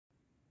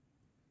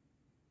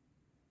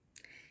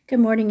Good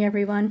morning,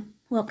 everyone.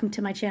 Welcome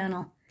to my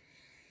channel.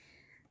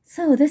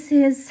 So this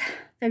is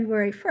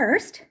February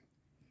 1st,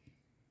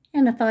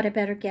 and I thought I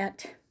better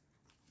get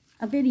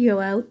a video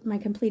out, my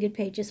completed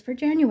pages for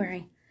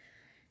January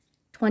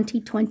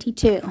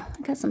 2022.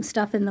 I got some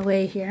stuff in the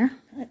way here,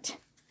 but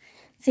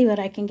see what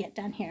I can get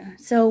done here.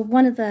 So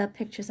one of the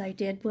pictures I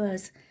did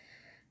was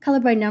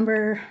Color by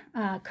Number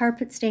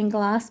Carpet Stained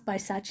Glass by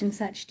Such and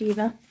Such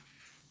Diva.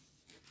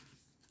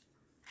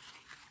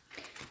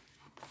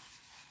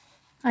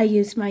 I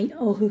used my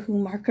Ohuhu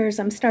markers.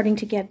 I'm starting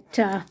to get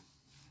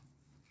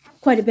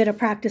quite a bit of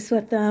practice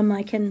with them.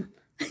 I can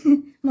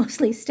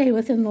mostly stay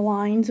within the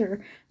lines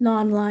or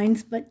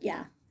non-lines, but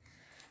yeah.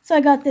 So I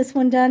got this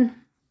one done.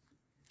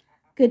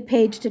 Good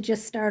page to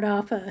just start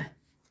off a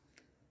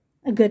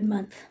good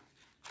month.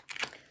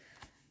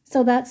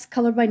 So that's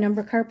Color by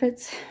Number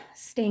Carpets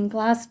Stained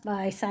Glass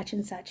by Such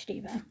and Such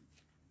Diva.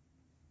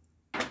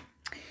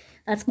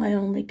 That's my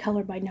only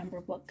Color by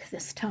Number book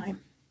this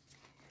time.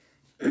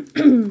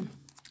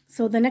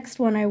 So the next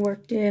one I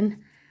worked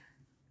in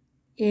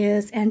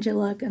is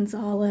Angela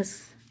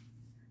Gonzalez,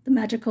 The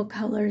Magical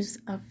Colors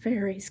of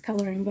Fairies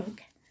coloring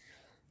book.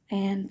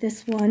 And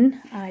this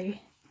one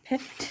I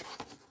picked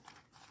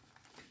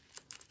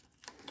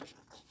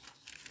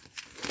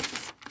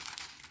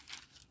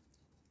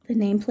the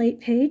nameplate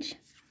page.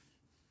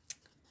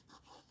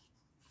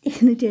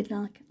 And it did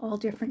like all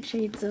different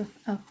shades of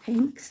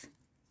pinks.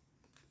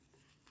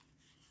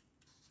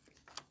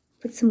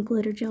 Put some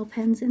glitter gel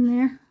pens in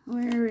there.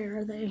 Where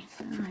are they?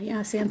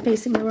 Yeah, see, I'm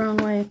facing the wrong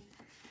way.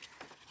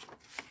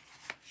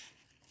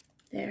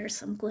 There's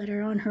some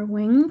glitter on her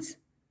wings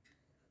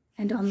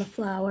and on the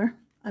flower.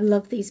 I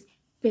love these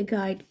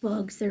big-eyed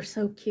bugs. They're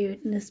so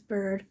cute in this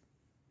bird.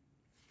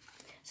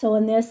 So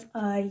in this,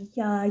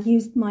 I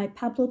used my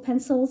Pablo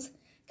pencils,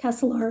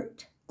 Castle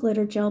Art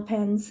glitter gel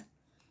pens.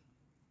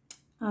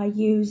 I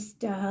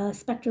used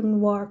Spectrum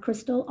Noir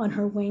crystal on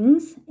her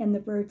wings and the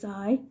bird's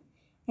eye.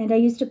 And I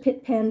used a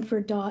Pitt pen for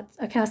dots,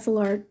 a Castle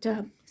Art,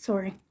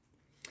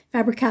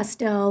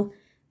 Faber-Castell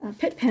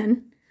Pitt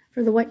pen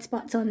for the white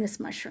spots on this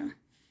mushroom.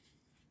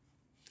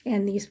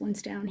 And these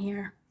ones down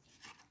here.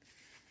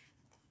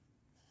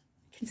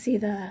 You can see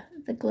the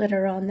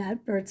glitter on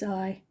that bird's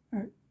eye.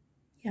 Or,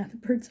 yeah, the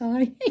bird's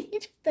eye.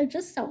 They're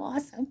just so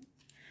awesome.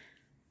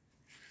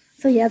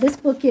 So yeah, this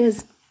book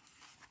is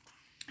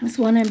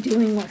one I'm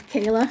doing with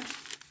Kayla,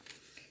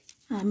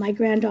 my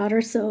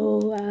granddaughter.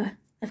 So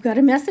I've got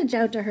a message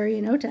out to her,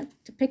 you know, to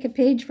pick a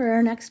page for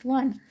our next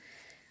one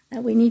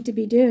that we need to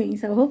be doing.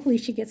 So hopefully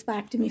she gets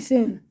back to me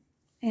soon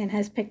and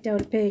has picked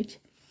out a page.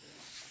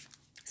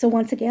 So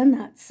once again,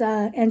 that's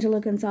Angela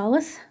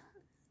Gonzalez,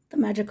 The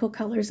Magical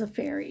Colors of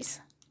Fairies.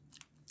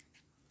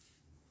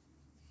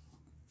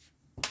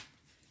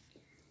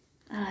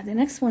 The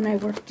next one I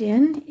worked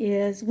in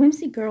is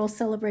Whimsy Girls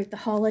Celebrate the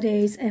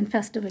Holidays and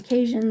Festive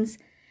Occasions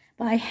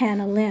by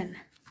Hannah Lynn.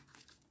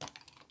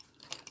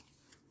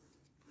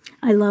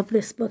 I love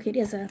this book. It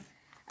is a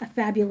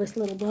fabulous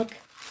little book.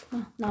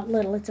 Well, not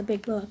little, it's a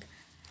big book.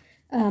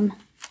 I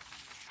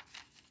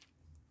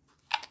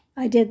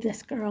did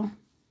this girl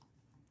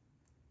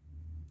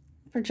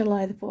for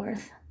July the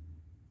 4th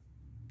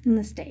in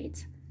the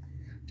States.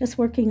 Just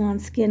working on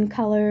skin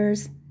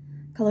colors,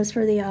 colors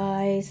for the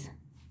eyes.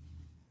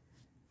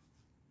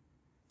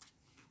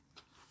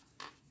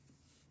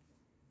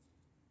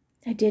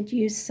 I did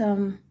use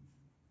some,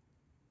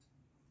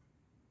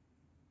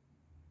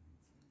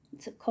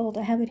 what's it called?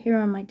 I have it here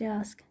on my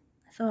desk.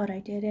 I thought I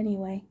did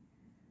anyway.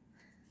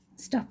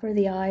 Stuff for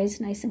the eyes,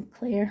 nice and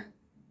clear.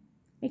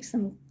 Makes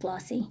them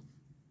glossy.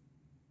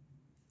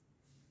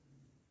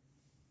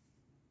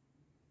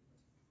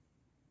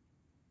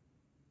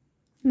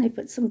 And I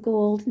put some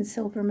gold and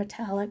silver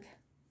metallic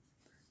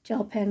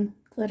gel pen,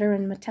 glitter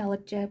and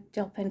metallic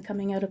gel pen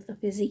coming out of the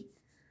Fizzy.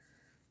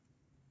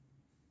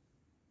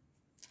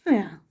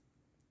 Yeah.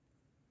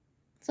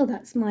 So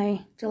that's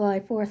my July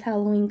 4th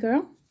Halloween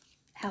girl.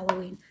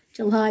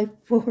 July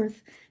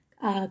 4th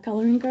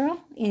coloring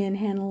girl in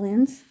Hannah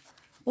Lynn's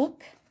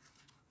book.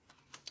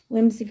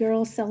 Whimsy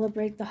Girls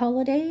Celebrate the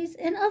Holidays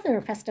and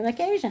Other Festive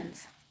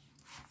Occasions.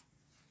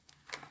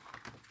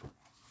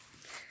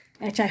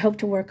 Which I hope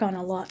to work on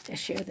a lot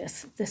this year,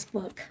 this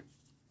book.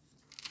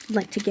 I'd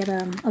like to get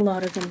a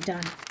lot of them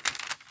done.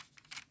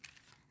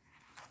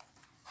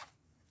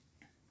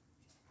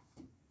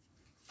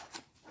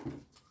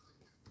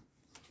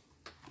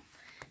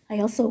 I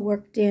also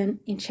worked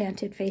in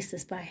Enchanted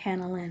Faces by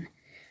Hannah Lynn.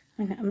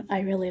 And I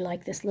really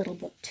like this little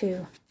book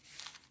too.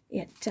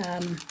 It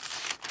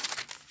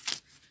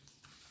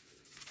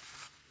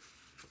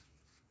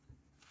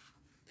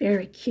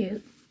very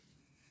cute.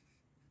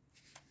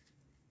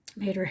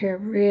 Made her hair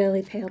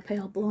really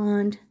pale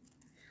blonde.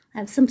 I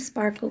have some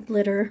sparkle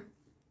glitter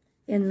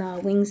in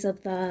the wings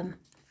of the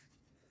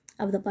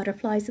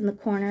butterflies in the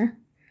corner,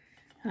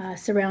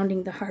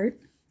 surrounding the heart.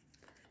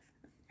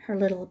 Her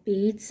little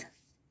beads.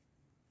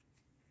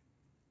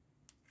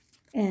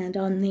 And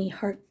on the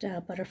heart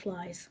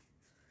butterflies,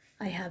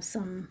 I have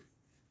some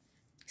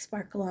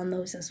sparkle on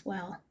those as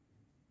well.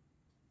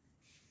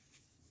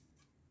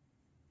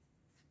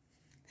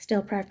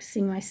 Still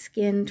practicing my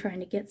skin, trying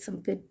to get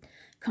some good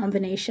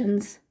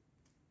combinations.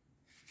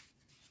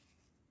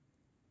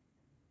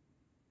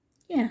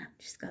 Yeah,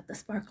 she's got the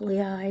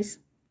sparkly eyes.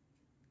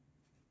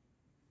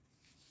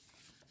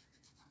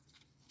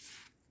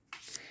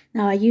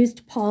 Now I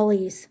used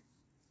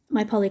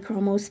my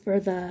polychromos for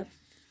the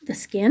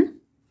skin.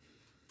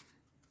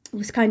 It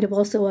was kind of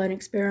also an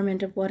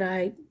experiment of what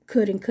I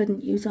could and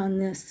couldn't use on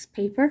this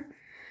paper.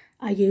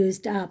 I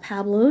used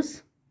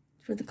Pablo's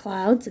for the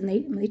clouds, and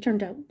they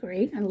turned out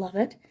great. I love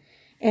it.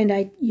 And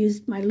I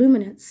used my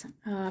Luminance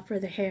for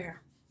the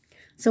hair.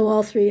 So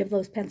all three of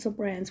those pencil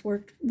brands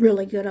worked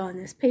really good on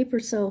this paper,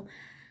 so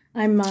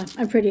I'm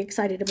pretty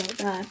excited about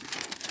that.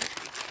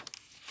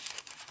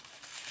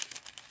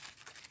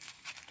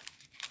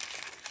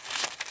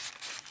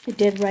 I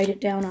did write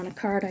it down on a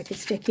card I could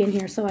stick in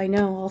here, so I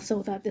know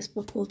also that this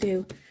book will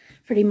do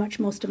pretty much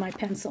most of my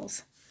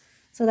pencils.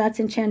 So that's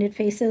Enchanted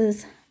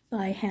Faces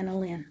by Hannah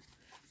Lynn.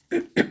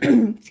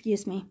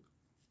 Excuse me.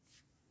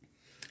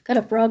 Got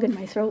a frog in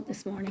my throat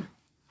this morning.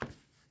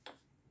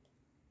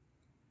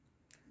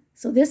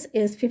 So this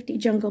is 50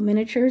 Jungle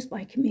Miniatures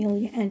by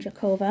Camelia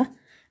Angelkova.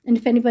 And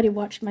if anybody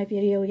watched my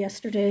video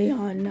yesterday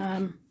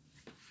on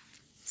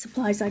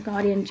supplies I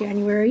got in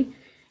January,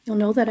 you'll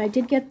know that I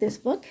did get this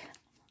book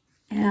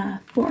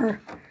for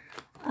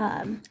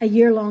a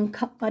year-long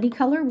buddy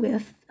color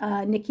with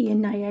Nikki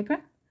in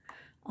Niagara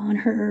on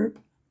her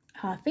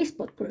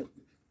Facebook group.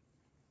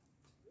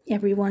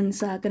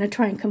 Everyone's going to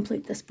try and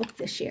complete this book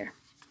this year.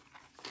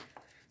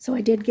 So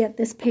I did get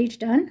this page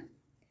done.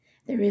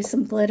 There is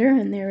some glitter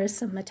and there is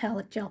some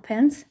metallic gel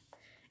pens.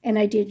 And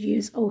I did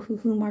use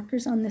Ohuhu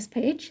markers on this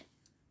page.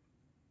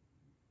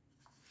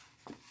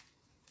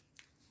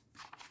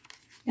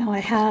 Now I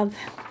have,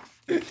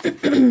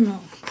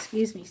 oh,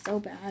 excuse me, so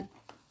bad.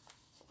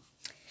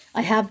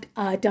 I have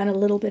done a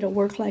little bit of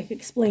work like I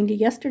explained to you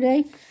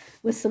yesterday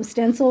with some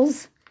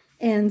stencils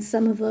and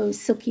some of those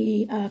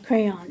silky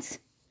crayons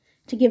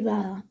to give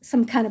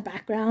some kind of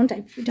background.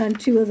 I've done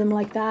 2 of them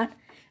like that.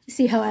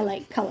 See how I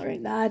like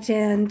coloring that,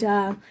 and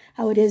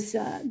how it is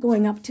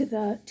going up to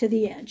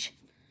the edge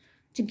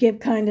to give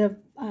kind of,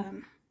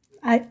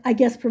 I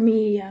guess for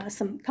me,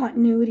 some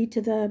continuity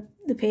to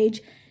the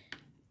page.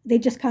 They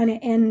just kind of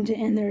end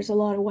and there's a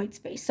lot of white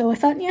space. So I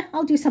thought, yeah,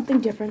 I'll do something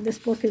different. This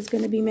book is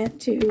going to be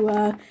meant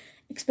to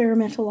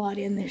experiment a lot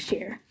in this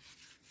year.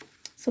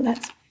 So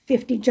that's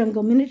 50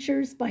 Jungle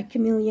Miniatures by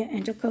Camelia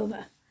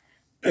Angelkova.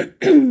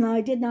 Now,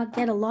 I did not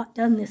get a lot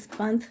done this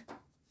month.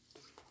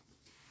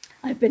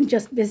 I've been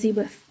just busy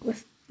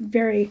with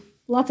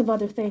lots of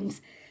other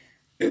things.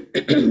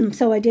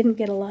 So I didn't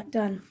get a lot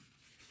done.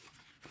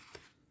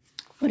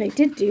 What I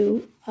did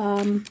do,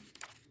 I'm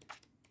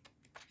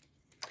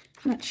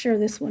not sure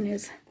this one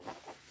is.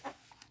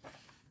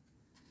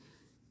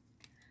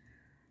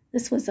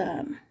 This was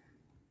an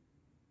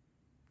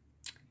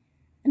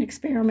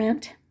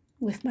experiment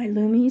with my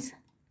Lumies,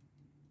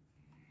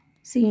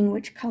 seeing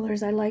which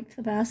colors I liked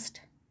the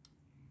best.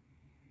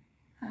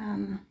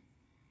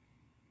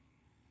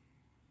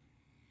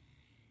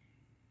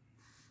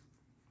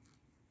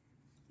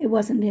 It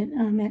wasn't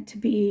meant to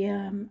be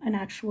an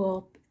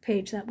actual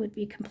page that would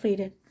be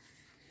completed.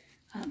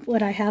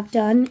 What I have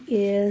done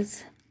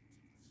is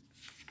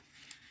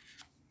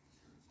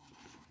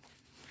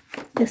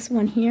this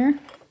one here.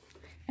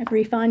 I've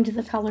refined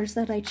the colors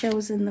that I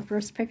chose in the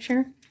first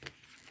picture.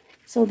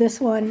 So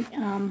this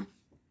one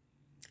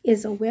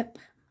is a whip.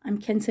 I'm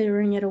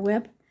considering it a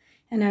whip,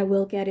 and I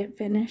will get it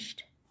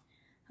finished.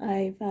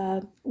 I've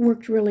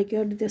worked really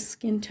good this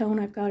skin tone.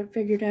 I've got it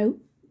figured out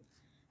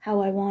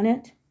how I want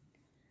it.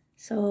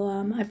 So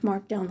I've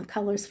marked down the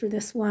colors for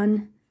this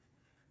one,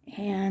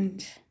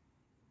 and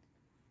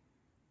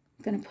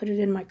I'm going to put it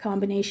in my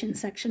combination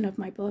section of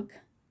my book.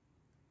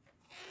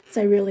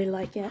 So I really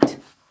like it.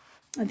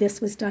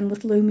 This was done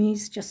with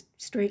Lumies, just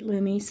straight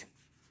Lumies.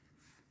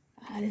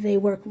 They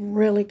work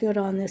really good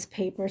on this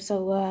paper,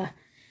 so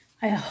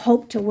I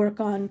hope to work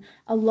on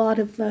a lot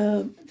of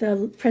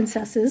the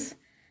princesses.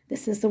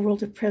 This is the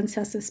World of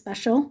Princesses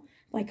special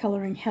by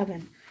Coloring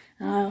Heaven.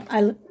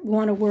 I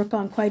want to work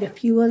on quite a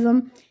few of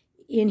them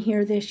in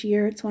here this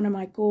year. It's one of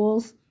my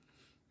goals.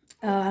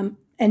 And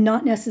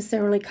not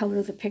necessarily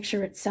color the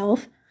picture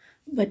itself,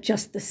 but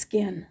just the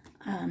skin.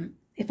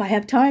 If I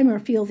have time or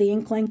feel the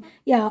inkling,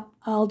 yeah,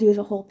 I'll do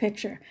the whole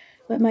picture.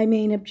 But my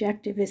main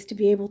objective is to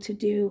be able to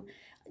do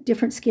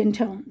different skin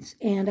tones.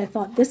 And I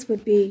thought this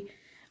would be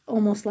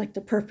almost like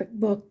the perfect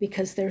book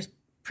because there's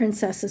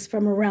princesses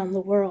from around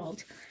the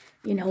world.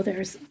 You know,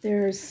 there's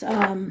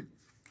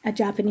a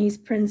Japanese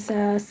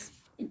princess,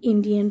 an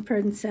Indian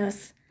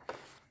princess,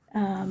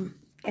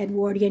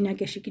 Edwardian, I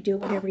guess you could do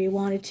whatever you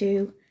wanted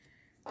to.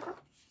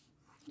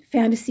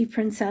 Fantasy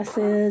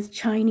princesses,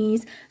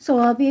 Chinese. So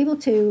I'll be able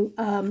to,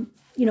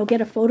 you know,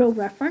 get a photo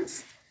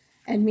reference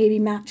and maybe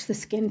match the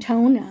skin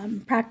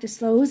tone, practice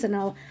those, and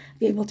I'll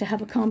be able to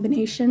have a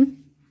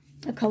combination,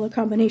 a color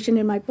combination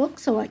in my book,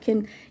 so I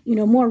can, you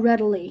know, more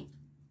readily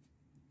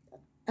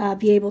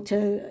be able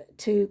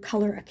to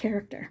color a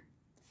character.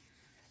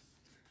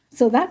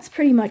 So that's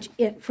pretty much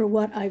it for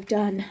what I've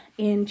done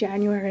in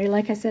January.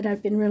 Like I said,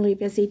 I've been really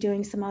busy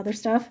doing some other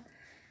stuff.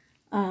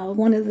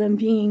 One of them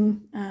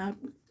being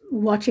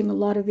watching a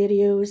lot of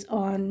videos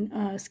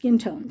on skin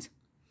tones.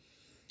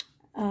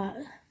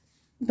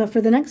 But for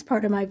the next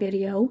part of my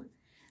video,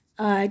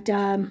 I'd,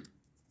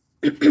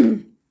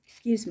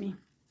 excuse me,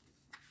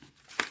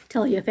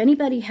 tell you, if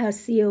anybody has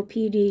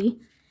COPD,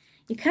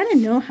 you kind of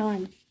know how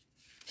I'm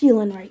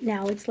feeling right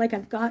now. It's like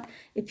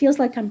it feels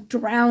like I'm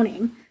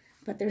drowning,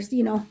 but there's,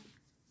 you know,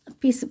 a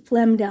piece of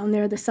phlegm down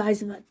there the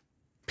size of a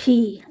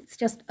pea. It's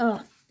just,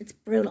 oh, it's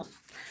brutal.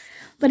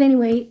 But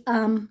anyway,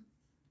 I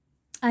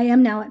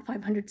am now at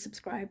 500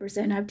 subscribers,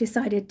 and I've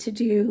decided to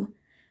do,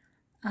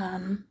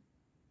 I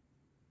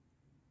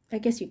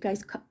guess you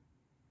guys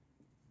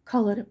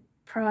call it a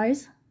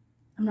prize.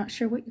 I'm not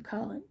sure what you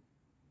call it.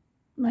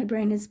 My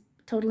brain is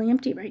totally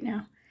empty right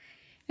now.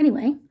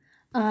 Anyway,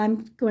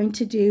 I'm going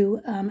to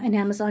do an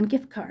Amazon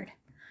gift card.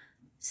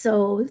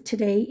 So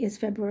today is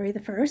February the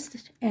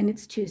 1st, and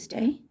it's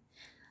Tuesday.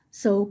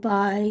 So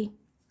by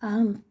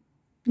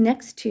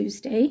next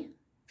Tuesday,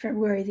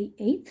 February the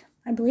 8th,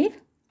 I believe.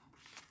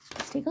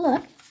 Let's take a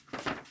look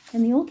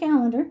in the old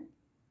calendar.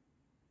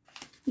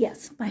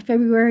 Yes, by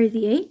February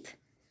the 8th,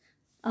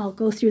 I'll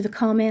go through the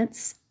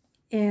comments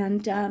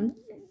and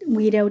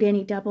weed out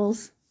any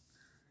doubles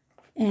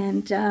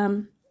and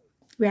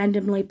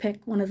randomly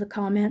pick one of the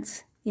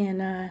comments in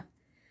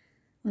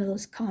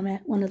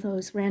one of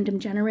those random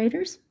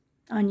generators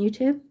on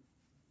YouTube.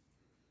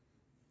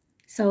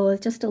 So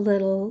it's just a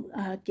little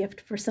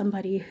gift for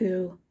somebody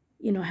who,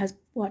 you know, has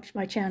watched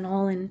my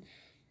channel and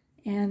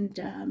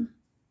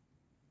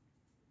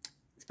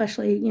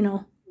especially, you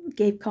know,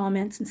 gave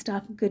comments and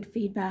stuff, good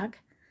feedback,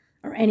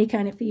 or any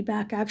kind of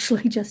feedback,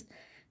 actually, just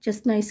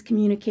nice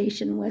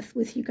communication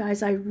with you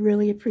guys. I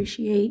really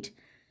appreciate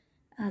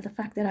the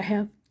fact that I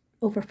have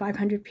over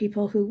 500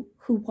 people who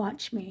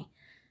watch me.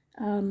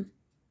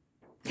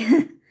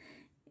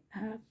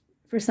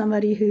 For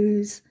somebody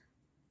who's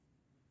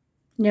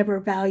never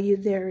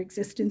valued their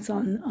existence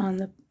on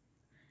the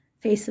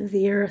face of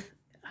the earth,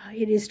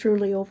 it is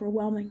truly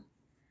overwhelming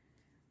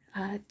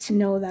to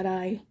know that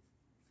I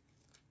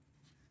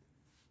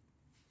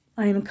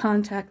am in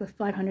contact with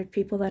 500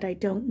 people that I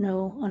don't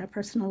know on a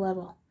personal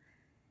level,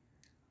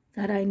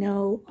 that I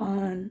know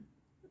on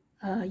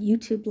a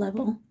YouTube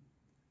level,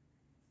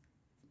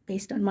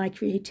 based on my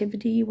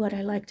creativity, what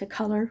I like to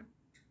color,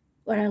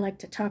 what I like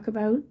to talk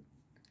about,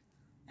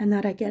 and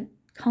that I get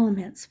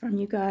comments from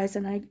you guys,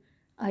 and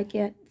I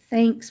get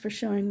thanks for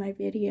showing my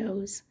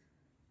videos,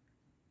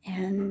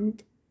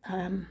 and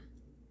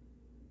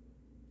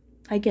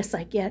I guess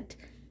I get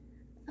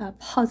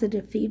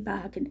positive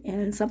feedback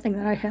and something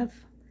that I have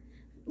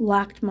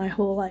lacked my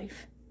whole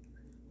life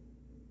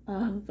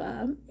of,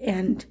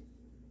 and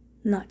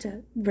not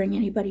to bring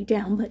anybody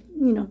down, but,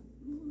 you know,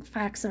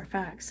 facts are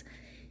facts.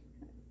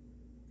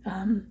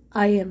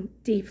 I am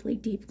deeply,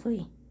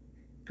 deeply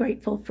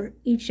grateful for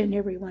each and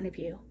every one of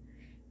you.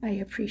 I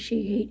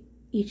appreciate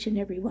each and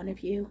every one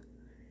of you.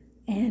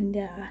 And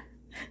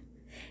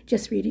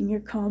just reading your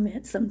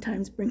comments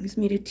sometimes brings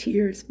me to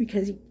tears,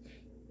 because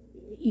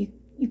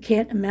you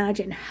can't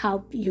imagine how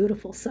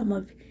beautiful some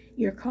of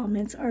your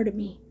comments are to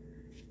me.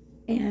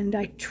 And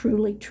I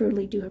truly,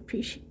 truly do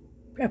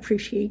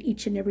appreciate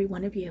each and every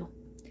one of you.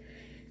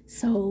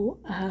 So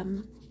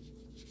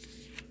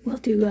we'll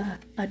do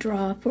a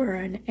draw for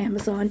an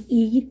Amazon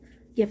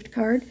gift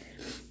card,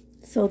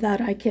 so that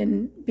I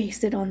can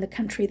base it on the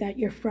country that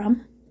you're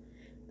from.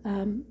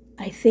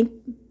 I think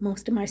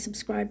most of my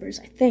subscribers,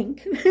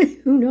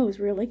 who knows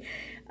really,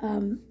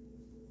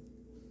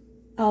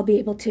 I'll be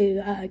able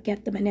to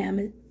get them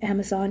an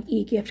Amazon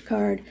gift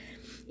card.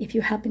 If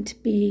you happen to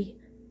be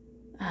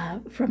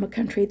from a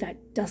country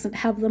that doesn't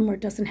have them or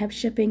doesn't have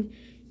shipping,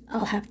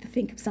 I'll have to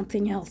think of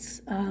something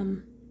else.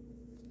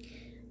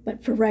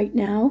 But for right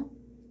now,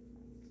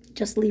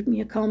 just leave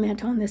me a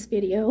comment on this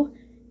video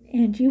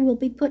and you will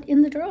be put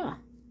in the draw.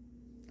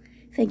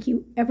 Thank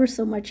you ever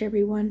so much,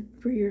 everyone,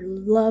 for your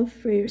love,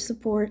 for your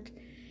support,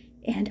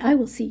 and I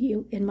will see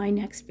you in my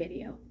next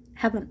video.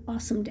 Have an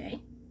awesome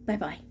day.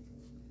 Bye-bye.